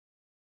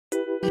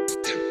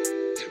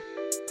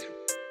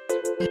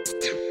DJ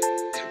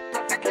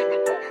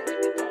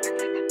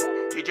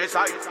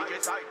SAYD.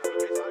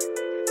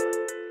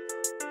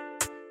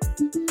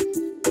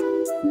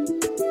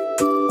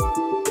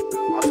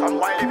 Some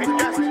while living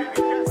guest.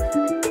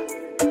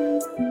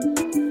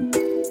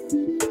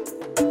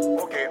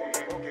 Okay.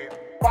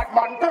 Bad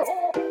man do.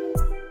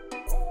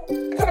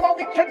 Tell them a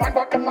wicked man,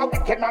 but them a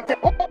wicked man. Tell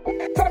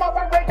them a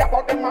warrior,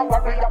 but them a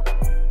warrior.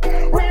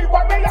 Real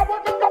warrior, but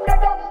them a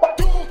number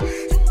two.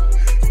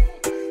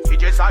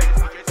 DJ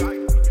SAYD.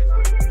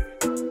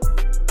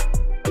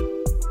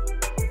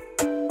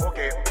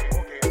 Okay.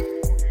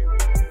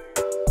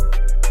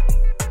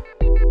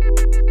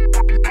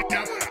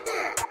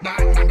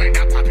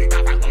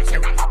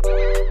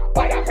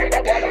 Why I say the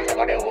boy don't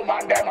take the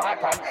woman them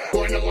hot and who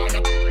no wanna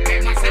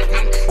them a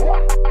second.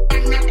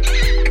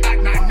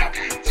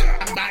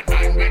 Bad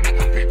man when the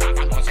puppy talk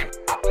and bust him.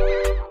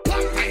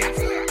 One fire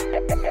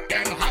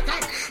them hot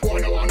and who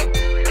no wanna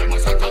them a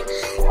second.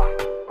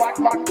 Bad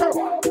man too.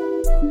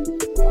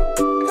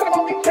 Tell them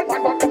a wicked man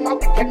but them a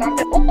wicked man.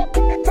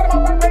 Tell them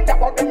a warrior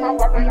but them a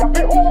warrior.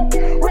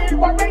 Real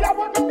warrior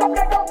but them a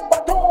number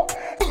two.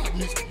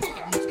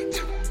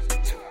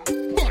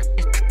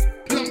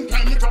 Long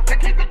time we talk to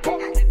keep it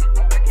going.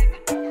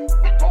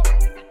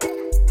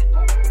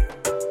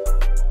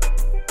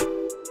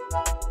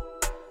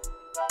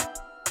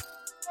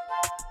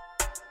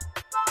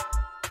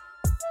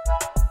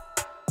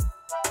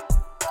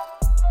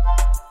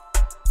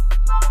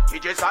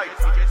 DJ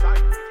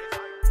SAYD.